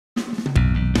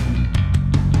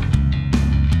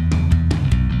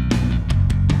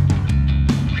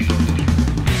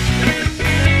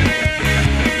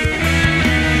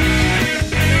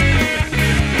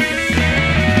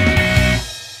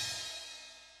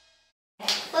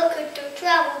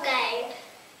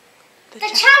The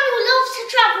channel loves to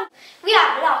travel. We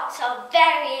have lots of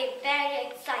very, very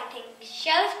exciting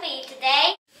shows for you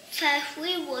today. First,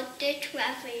 we want the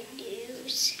travel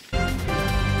news.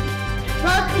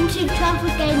 Welcome to Travel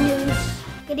Gang News.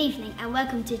 Good evening and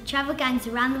welcome to Travel Gang's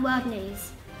Around the World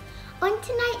News. On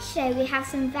tonight's show we have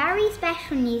some very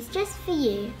special news just for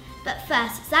you. But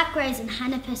first, Zach Rose and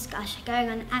Hannah Puskash are going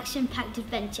on an action-packed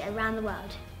adventure around the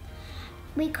world.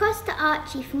 We crossed to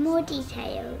Archie for more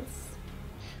details.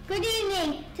 Good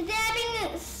evening. Today I bring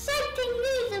an exciting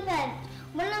news event.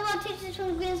 One of our teachers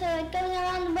from Greenside are going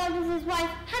around the world with his wife,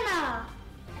 Hannah.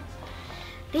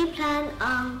 They plan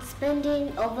on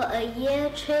spending over a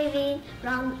year traveling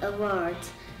around the world.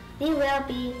 They will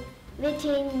be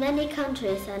visiting many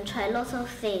countries and try lots of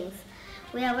things.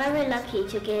 We are very lucky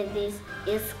to get this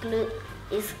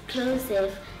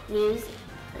exclusive news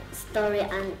story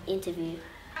and interview.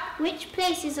 Which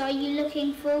places are you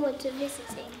looking forward to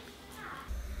visiting?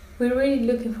 We're really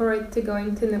looking forward to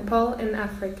going to Nepal and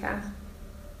Africa.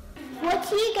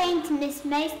 What are you going to miss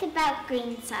most about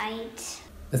Greenside?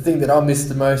 The thing that I'll miss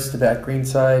the most about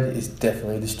Greenside is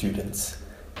definitely the students.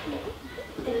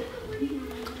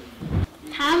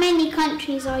 How many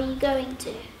countries are you going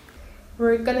to?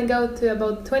 We're gonna go to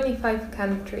about 25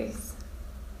 countries.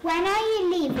 When are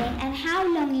you leaving and how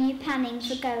long are you planning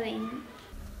for going?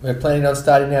 We're planning on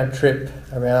starting our trip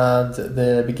around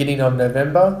the beginning of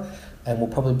November and we'll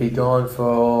probably be gone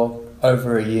for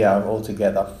over a year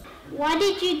altogether. Why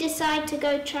did you decide to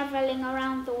go travelling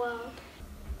around the world?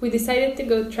 We decided to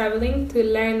go traveling to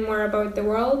learn more about the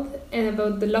world and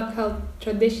about the local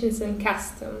traditions and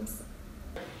customs.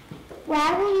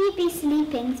 Where will you be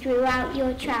sleeping throughout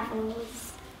your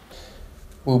travels?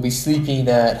 We'll be sleeping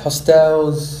at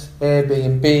hostels,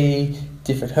 Airbnb,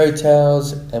 different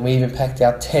hotels, and we even packed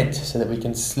our tent so that we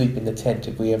can sleep in the tent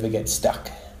if we ever get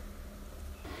stuck.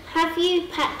 Have you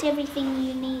packed everything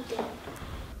you needed?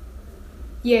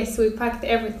 Yes, we packed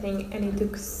everything and it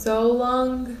took so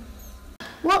long.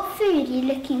 What food are you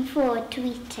looking forward to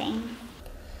eating?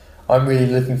 I'm really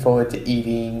looking forward to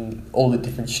eating all the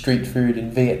different street food in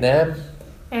Vietnam.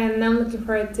 And I'm looking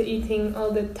forward to eating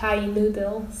all the Thai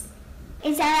noodles.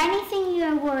 Is there anything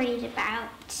you're worried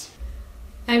about?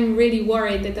 I'm really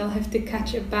worried that I'll have to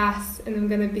catch a bus and I'm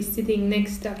gonna be sitting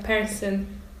next to a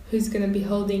person who's gonna be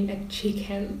holding a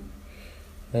chicken.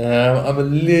 I'm a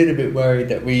little bit worried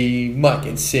that we might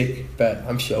get sick, but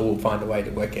I'm sure we'll find a way to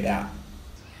work it out.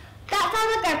 That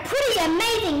sounds like a pretty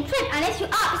amazing trip, and if you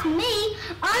ask me,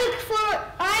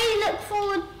 I look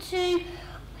forward to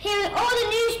hearing all the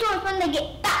news stories when they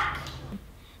get back.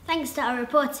 Thanks to our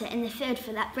reporter in the field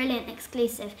for that brilliant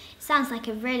exclusive. Sounds like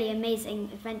a really amazing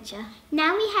adventure.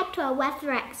 Now we head to our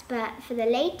weather expert for the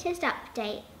latest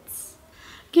updates.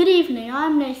 Good evening,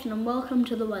 I'm Nathan and welcome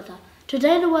to the weather.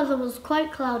 Today the weather was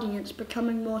quite cloudy and it's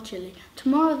becoming more chilly.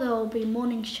 Tomorrow there will be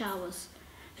morning showers.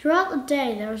 Throughout the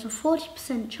day there is a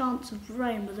 40% chance of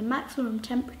rain with a maximum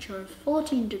temperature of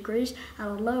 14 degrees and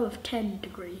a low of 10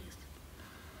 degrees.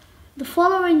 The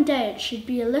following day it should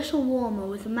be a little warmer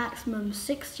with a maximum of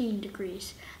 16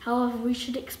 degrees. However, we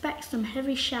should expect some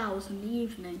heavy showers in the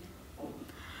evening.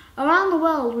 Around the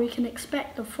world we can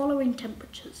expect the following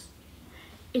temperatures.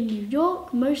 In New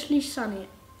York, mostly sunny,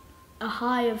 a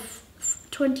high of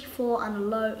 24 and a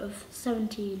low of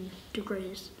 17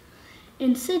 degrees.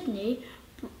 In Sydney,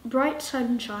 bright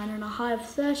sunshine and a high of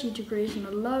 30 degrees and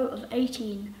a low of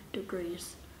 18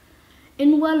 degrees.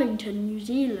 In Wellington, New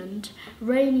Zealand,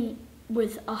 rainy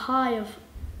with a high of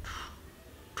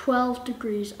 12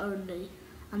 degrees only.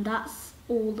 And that's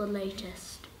all the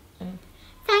latest.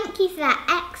 Thank you for that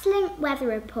excellent weather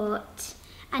report.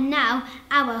 And now,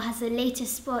 Awel has the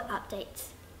latest sport updates.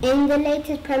 In the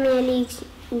latest Premier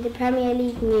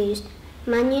League news,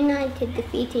 Man United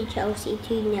defeated Chelsea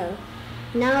 2-0.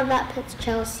 Now that puts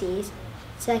Chelsea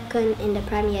second in the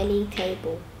Premier League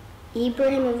table.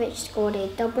 Ibrahimovic scored a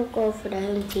double goal for the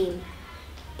home team.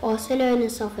 Barcelona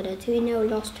suffered a 2-0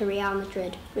 loss to Real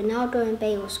Madrid. Ronaldo and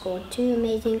Bale scored two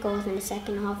amazing goals in the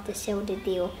second half to seal the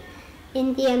deal.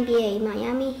 In the NBA,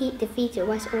 Miami Heat defeated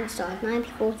West All-Stars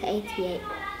 94-88.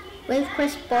 With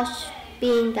Chris Bosh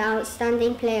being the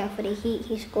outstanding player for the Heat,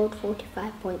 he scored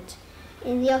 45 points.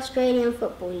 In the Australian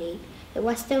Football League, the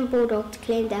Western Bulldogs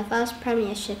claimed their first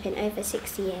premiership in over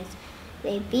 60 years.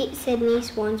 They beat Sydney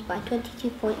Swans by 22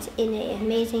 points in an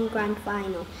amazing grand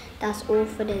final. That's all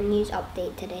for the news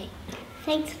update today.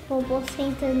 Thanks for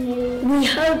watching the news. We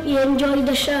hope you enjoyed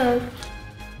the show.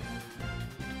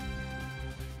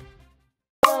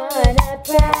 Win a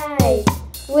prize!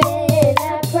 Win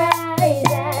a prize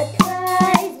at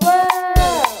Prize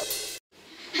World!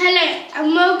 Hello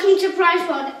and welcome to Prize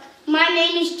World. My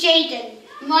name is Jaden.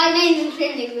 My name is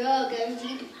Finley. We are going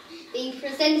to be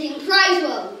presenting Prize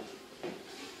World.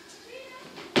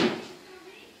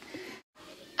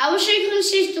 Our show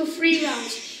consists of 3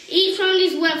 rounds. Each round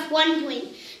is worth 1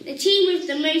 point. The team with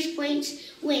the most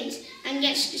points wins and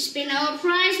gets to spin our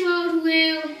Prize World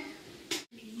wheel.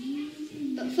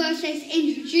 But first, let's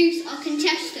introduce our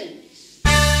contestants.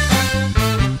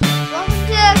 Welcome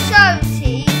to the show,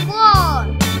 Team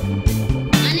 1.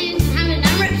 My name is Mohammed and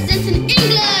I'm representing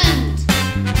England.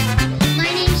 My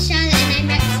name's Charlotte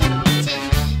and I'm representing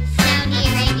Saudi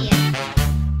Arabia.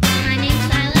 My name's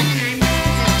Lila and I'm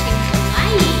representing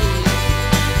Hawaii.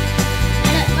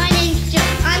 Look, my name's Jill.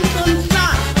 I'm from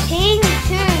France. Team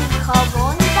 2, come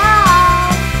on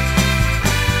down.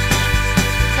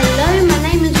 Hello, my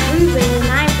name is Ruben and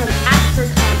I'm from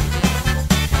Africa.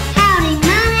 Howdy,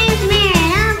 my name's Mary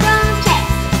and I'm from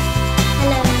Texas.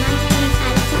 Hello, my name is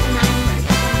Alex and I'm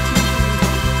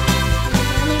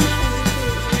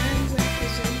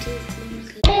representing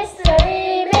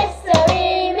Mystery, mystery,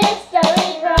 mystery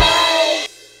prize.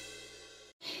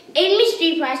 In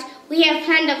Mystery Prize, we have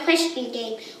planned a question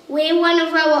game where one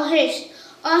of our hosts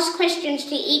asks questions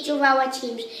to each of our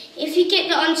teams. If you get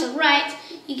the answer right,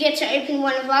 you get to open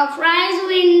one of our prize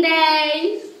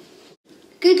windows.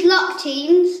 Good luck,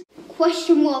 teams.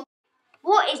 Question 1.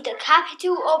 What is the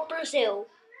capital of Brazil?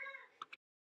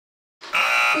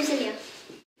 Brasilia.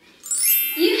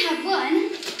 You have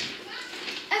won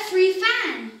a free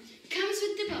fan. Comes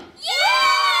with the box.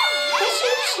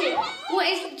 Question 2. What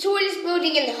is the tallest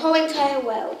building in the whole entire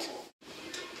world?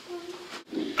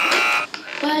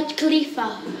 Burj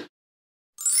Khalifa.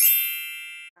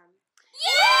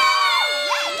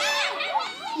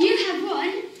 You have won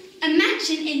a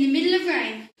mansion in the middle of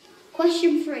Rome.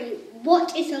 Question 3.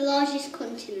 What is the largest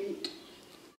continent?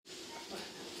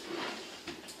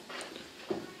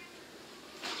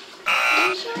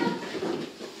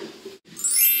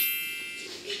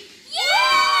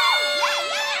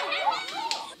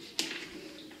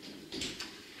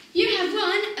 You have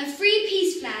won a free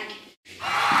peace flag.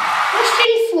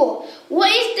 Question 4.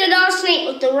 What is the last name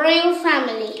of the royal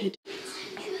family?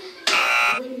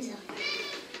 Windsor.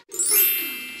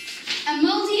 A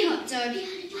mouldy hot dog.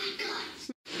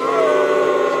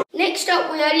 Next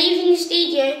up, we are leaving the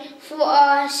studio for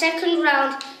our second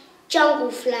round,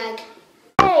 Jungle Flag.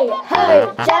 Hey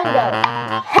ho, jungle!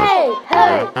 Hey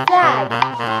ho, flag!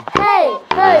 Hey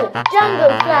ho,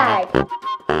 jungle flag!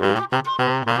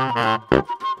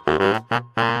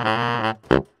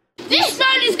 This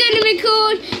round is going to be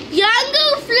called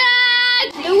Jungle Flag!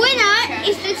 The winner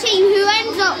is the team who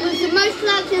ends up with the most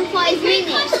flags in 5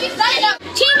 minutes.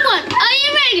 Team 1, are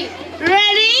you ready?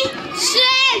 Ready,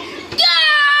 set, go!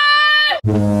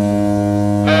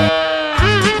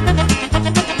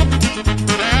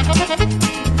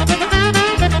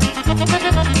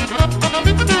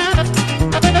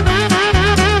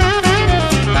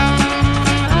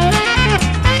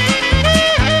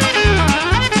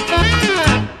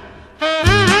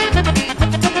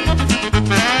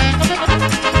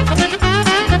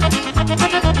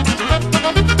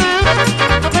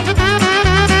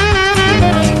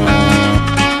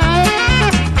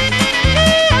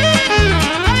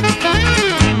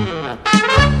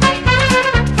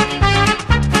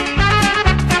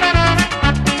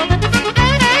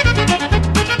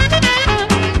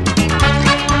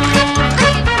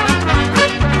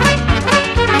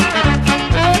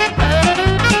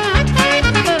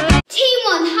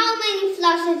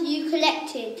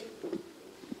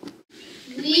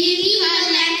 We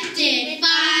collected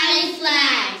 5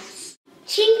 flags.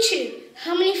 Team 2,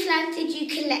 how many flags did you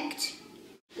collect?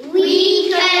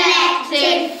 We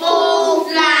collected 4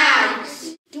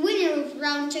 flags. The winner of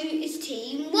round 2 is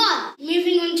team 1.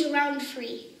 Moving on to round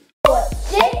 3. Watch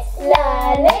it,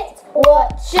 learn it,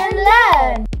 watch and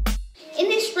learn. In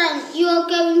this round, you are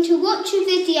going to watch a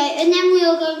video and then we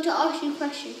are going to ask you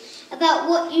questions about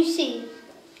what you've seen.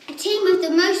 A team with the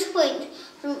most points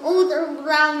from all the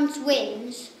rounds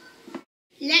wins.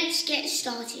 Let's get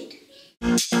started.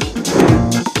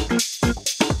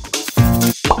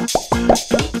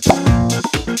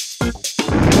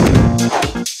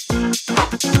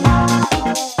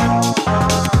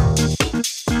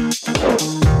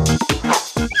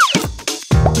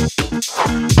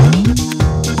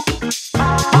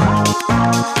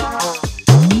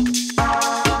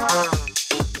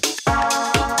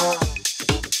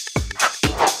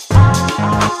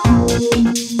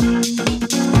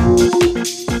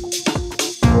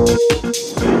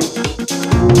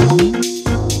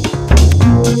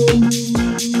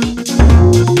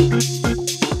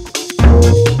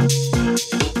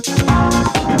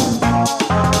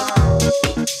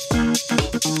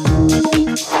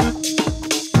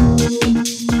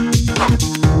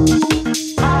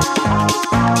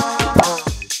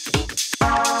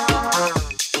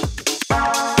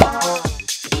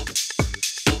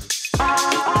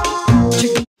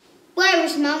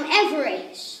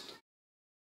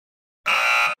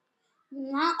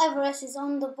 Everest is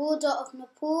on the border of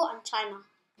Nepal and China.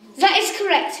 That is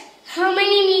correct. How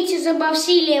many meters above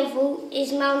sea level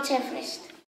is Mount Everest?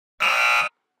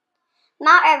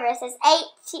 Mount Everest is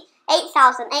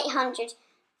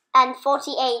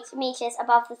 8,848 meters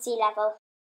above the sea level.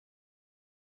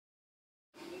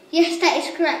 Yes, that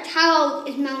is correct. How old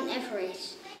is Mount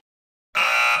Everest?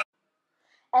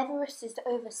 Everest is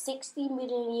over 60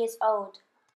 million years old.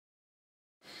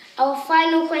 Our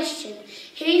final question.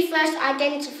 Who first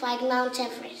identified Mount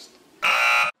Everest?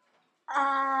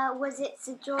 Was it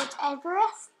Sir George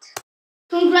Everest?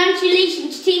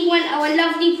 Congratulations, Team 1. Our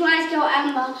lovely prize girl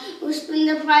Amber will spin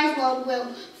the prize world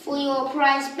wheel for your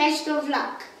prize. Best of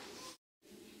luck.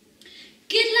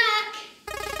 Good luck!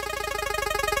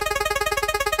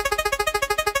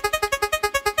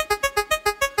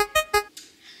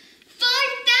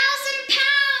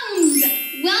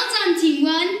 £5,000! Well done, Team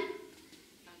 1.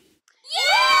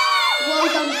 Well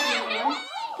done, Team 1.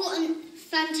 What a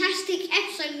fantastic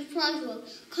episode of Prize World.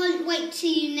 Can't wait to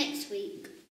see you next week.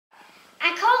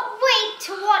 I can't wait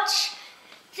to watch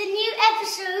the new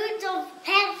episode of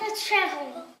Prepare for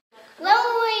Travel. Where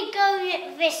will we go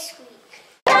this week?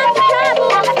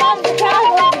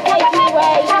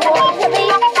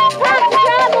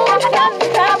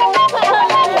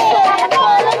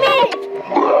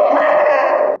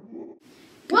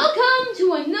 Welcome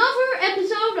to another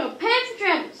episode of Pets for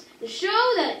Travels, the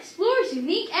show that explores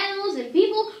unique animals and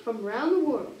people from around the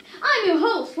world. I'm your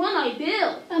host, One-Eye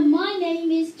Bill. And my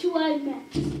name is Two-Eyed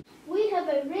Max. We have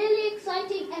a really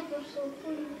exciting episode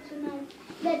for you tonight.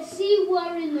 Let's see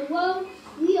where in the world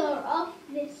we are off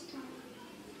this time.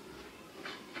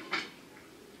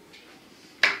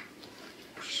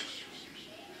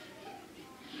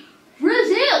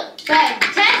 Brazil!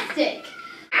 Fantastic!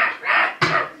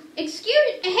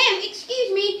 Excuse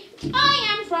me, I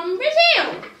am from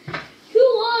Brazil. Who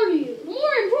are you?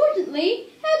 More importantly,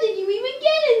 how did you even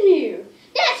get in here?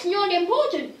 That's not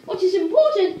important. What is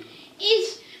important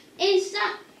is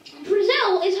that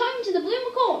Brazil is home to the blue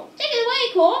macaw. Take it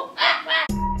away, Caw.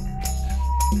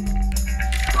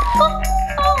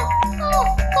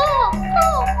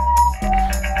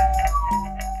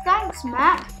 Thanks,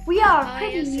 Matt. We are a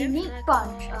pretty unique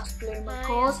bunch, us blue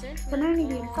macaws, can only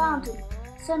be found in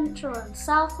Central and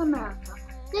South America.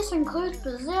 This includes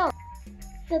Brazil.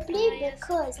 The blue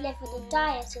macaws live on a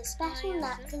diet of special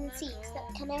nuts and seeds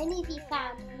that can only be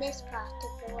found in this part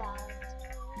of the world.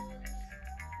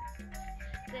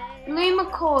 Blue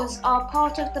macaws are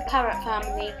part of the parrot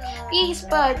family. These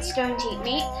birds don't eat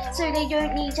meat, so they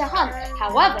don't need to hunt.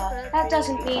 However, that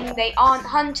doesn't mean they aren't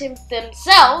hunting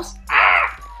themselves.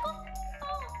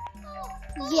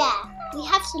 Yeah, we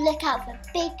have to look out for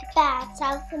big, bad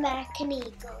South American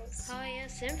eagles.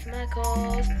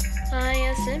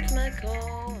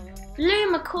 Blue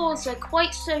macaws are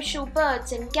quite social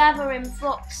birds and gather in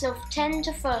flocks of 10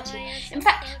 to 30. In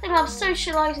fact, they love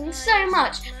socialising so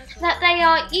much that they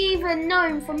are even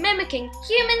known for mimicking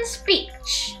human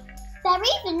speech. They're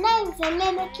even known for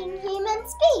mimicking human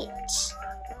speech.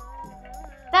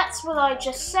 That's what I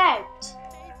just said.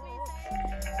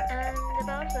 And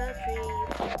about the tree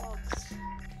frogs.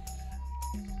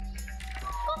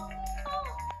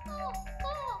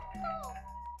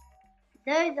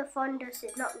 Though the fondness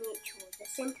is not mutual, the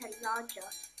Sinta Larger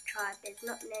tribe is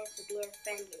not known for being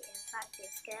friendly. In fact, they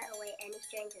scare away any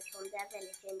strangers from their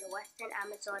village in the western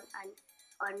Amazon and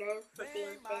are known for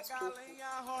being fierce people.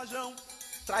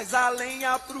 Traz a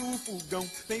lenha pro fogão,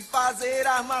 vem fazer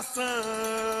armação.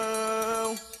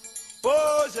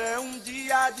 Hoje é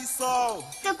dia de sol.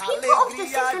 The people of the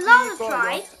Sinta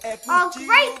tribe are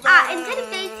great at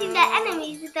intimidating their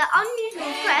enemies with their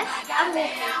unusual dress and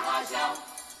walking.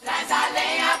 Traz a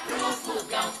lenha pro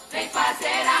fogão, vem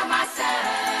fazer armação.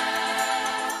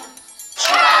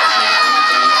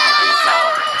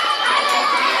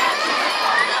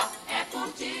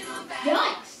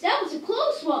 Yikes, that was a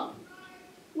close one.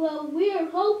 Well, we are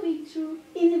hoping to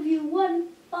interview one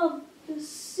of the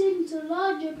Sinta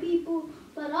Larger people,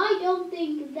 but I don't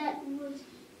think that would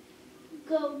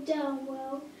go down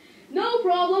well. No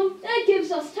problem. That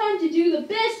gives us time to do the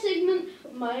best segment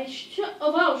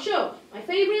of our show, my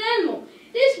favorite animal.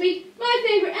 This week, my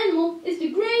favorite animal is the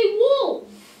grey wolf.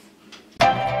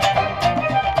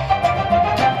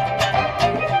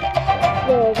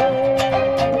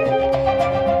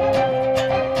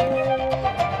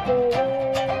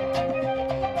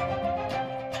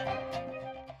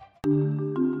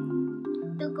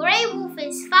 The grey wolf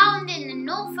is found in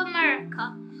North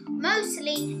America,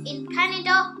 mostly in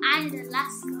Canada and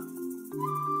Alaska.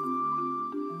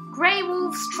 Grey wolves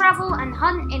wolves travel and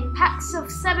hunt in packs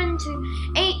of 7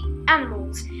 to 8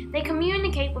 animals. They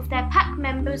communicate with their pack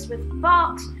members with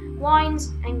barks, whines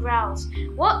and growls.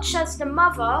 Watch as the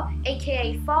mother,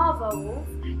 aka father wolf,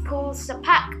 calls the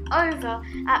pack over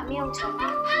at mealtime.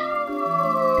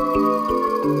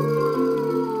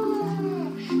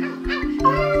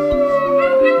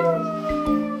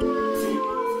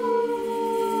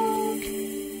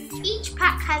 Each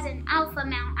pack has an alpha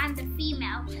male and a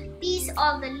female. These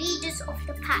are the leaders of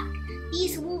the pack.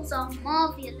 These wolves are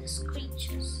marvelous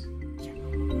creatures.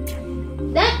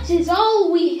 That is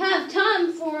all we have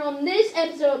time for on this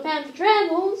episode of Panther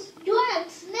Travels. Join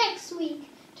us next week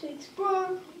to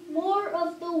explore more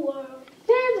of the world.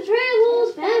 Panther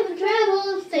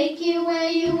Travels, take you where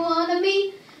you wanna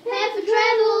be. Panther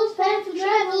Travels,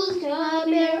 come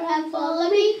here and follow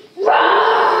me.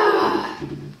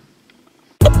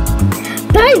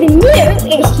 By the new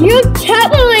is your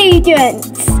travel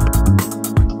agents.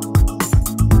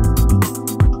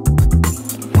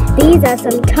 These are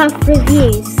some tough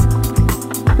reviews.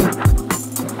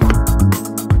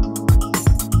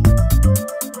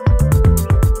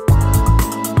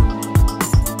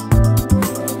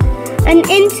 An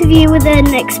interview with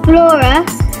an explorer.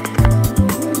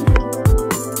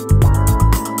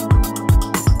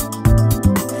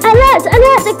 Alert,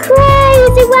 the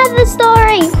crazy weather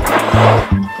story.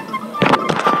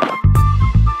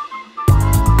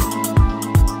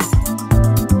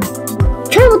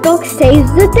 Travel Dog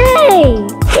saves the day.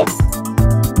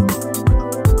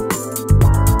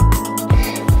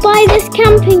 Buy this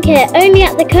camping kit only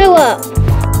at the co-op.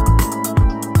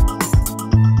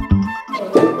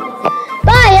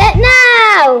 Buy it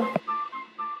now!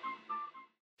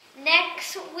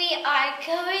 Next, we are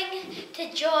going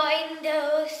to join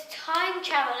those time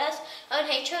travelers on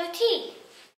HOT.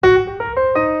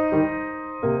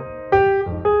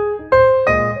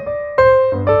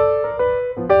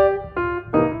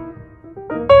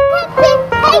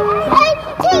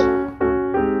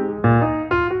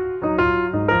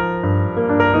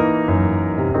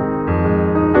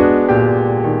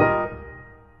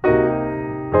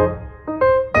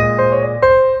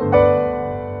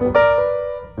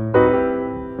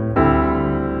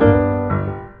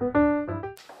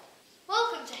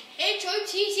 Welcome to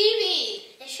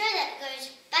HOTTV, The show that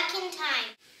goes back in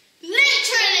time.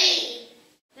 literally.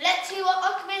 Let's see what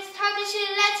Aquaman's time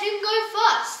machine lets him go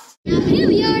first. Now here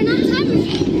we are in our time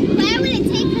machine. Where will it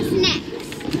take us next?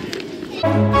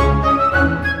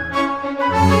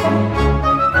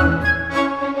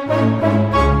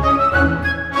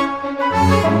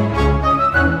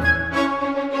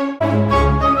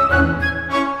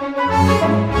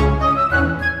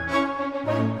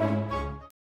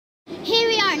 Here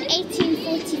we are in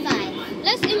 1845.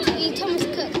 Let's interview Thomas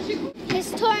Cook.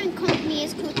 His touring company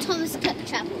is called Thomas Cook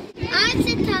Travel. I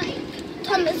set up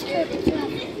Thomas Cook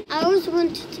Travel. I always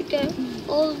wanted to go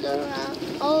all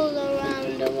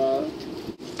around the world.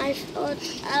 I thought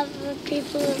other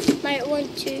people might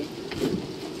want to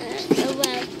as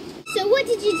well. So what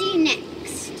did you do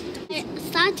next? I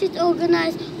started to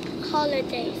organize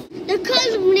holidays. The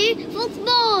company was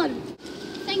born.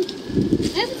 Thank you.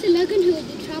 Over to Logan, who will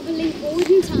be travelling forward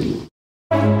in time.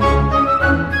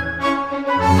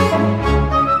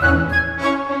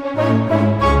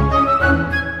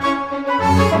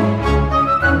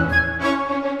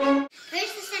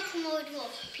 Post the Second World War,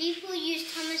 people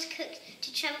used Thomas Cook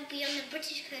to travel beyond the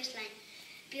British coastline,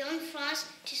 beyond France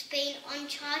to Spain on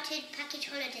chartered package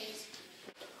holidays.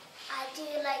 I do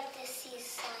like the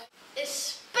seaside.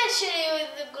 Especially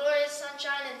with the glorious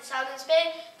sunshine in southern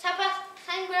Spain, tapas,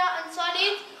 sangria and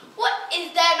sardines. What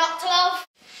is there not to love?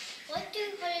 What do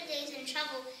holidays and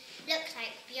travel look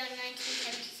like beyond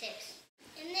 1976?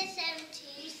 In the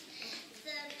 70s,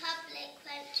 the public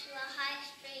went to a high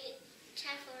street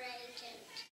travel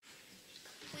agent.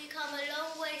 We come a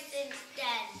long way since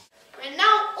then. We're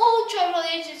now all travel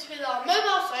agents with our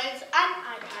mobile phones and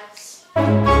iPads.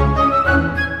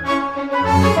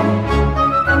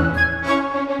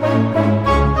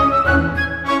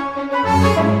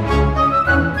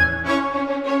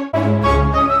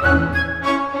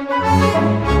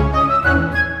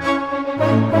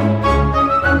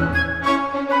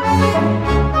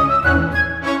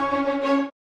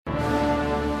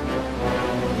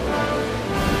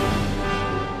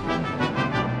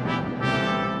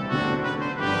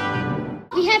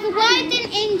 We have arrived in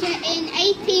India in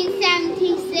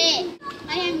 1876.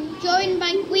 I am joined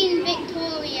by Queen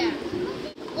Victoria.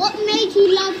 What made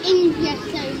you love India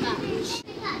so much?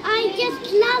 I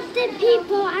just love the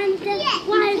people and the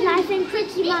wildlife and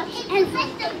pretty much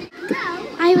everything.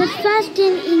 I was first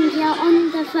in India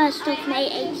on the 1st of May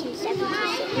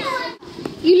 1876.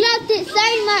 You loved it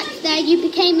so much that you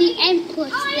became the Empress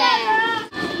there.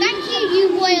 Thank you,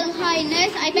 you Royal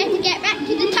Highness. I better get back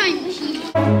to the time machine.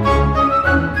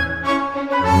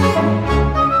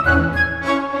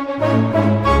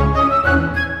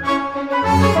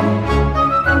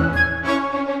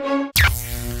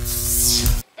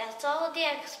 That's all the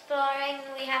exploring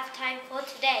we have time for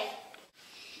today.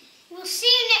 We'll see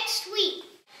you next week.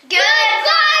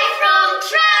 Goodbye from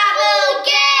Travel!